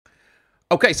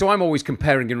Okay, so I'm always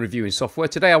comparing and reviewing software.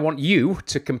 Today I want you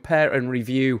to compare and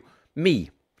review me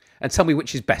and tell me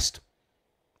which is best.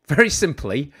 Very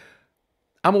simply,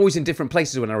 I'm always in different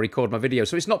places when I record my videos,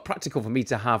 so it's not practical for me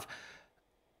to have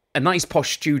a nice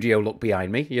posh studio look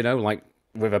behind me, you know, like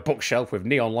with a bookshelf with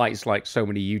neon lights like so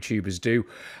many YouTubers do.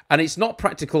 And it's not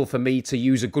practical for me to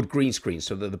use a good green screen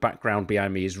so that the background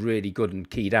behind me is really good and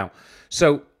keyed out.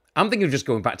 So I'm thinking of just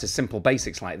going back to simple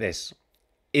basics like this,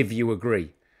 if you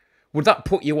agree. Would that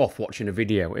put you off watching a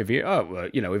video if you,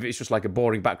 if it's just like a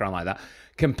boring background like that,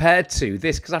 compared to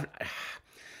this?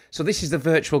 So this is the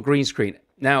virtual green screen.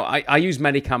 Now, I use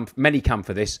ManyCam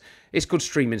for this. It's good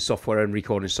streaming software and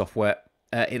recording software.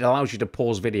 It allows you to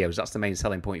pause videos. That's the main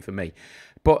selling point for me.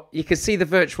 But you can see the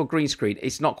virtual green screen.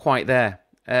 It's not quite there.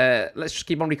 Let's just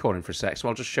keep on recording for a sec, so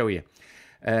I'll just show you.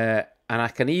 And I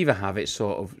can either have it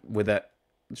sort of with a...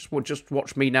 Just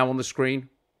watch me now on the screen.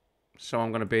 So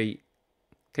I'm going to be...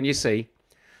 Can you see?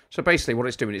 So basically what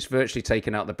it's doing, it's virtually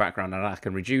taking out the background, and I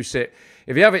can reduce it.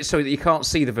 If you have it so that you can't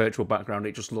see the virtual background,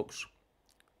 it just looks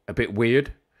a bit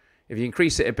weird. If you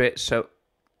increase it a bit so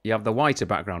you have the whiter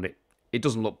background, it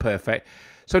doesn't look perfect.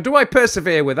 So do I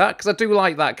persevere with that? Because I do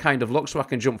like that kind of look, so I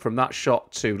can jump from that shot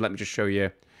to, let me just show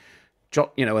you,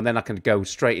 and then I can go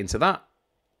straight into that.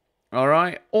 All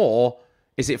right? Or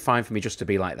is it fine for me just to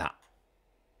be like that?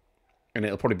 And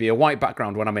it'll probably be a white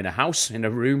background when I'm in a house, in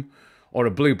a room, or a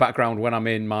blue background when I'm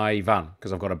in my van,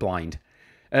 because I've got a blind.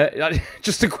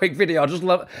 Just a quick video.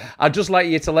 I'd just like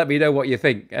you to let me know what you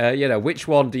think. Which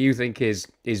one do you think is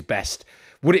best?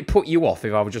 Would it put you off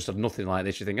if I was just had nothing like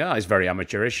this? You think, it's very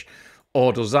amateurish.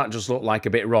 Or does that just look like a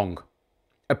bit wrong?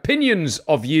 Opinions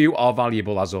of you are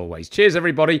valuable, as always. Cheers,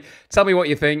 everybody. Tell me what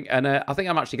you think. And I think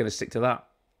I'm actually going to stick to that.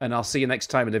 And I'll see you next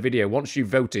time in the video. Once you've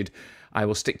voted, I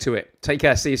will stick to it. Take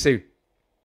care. See you soon.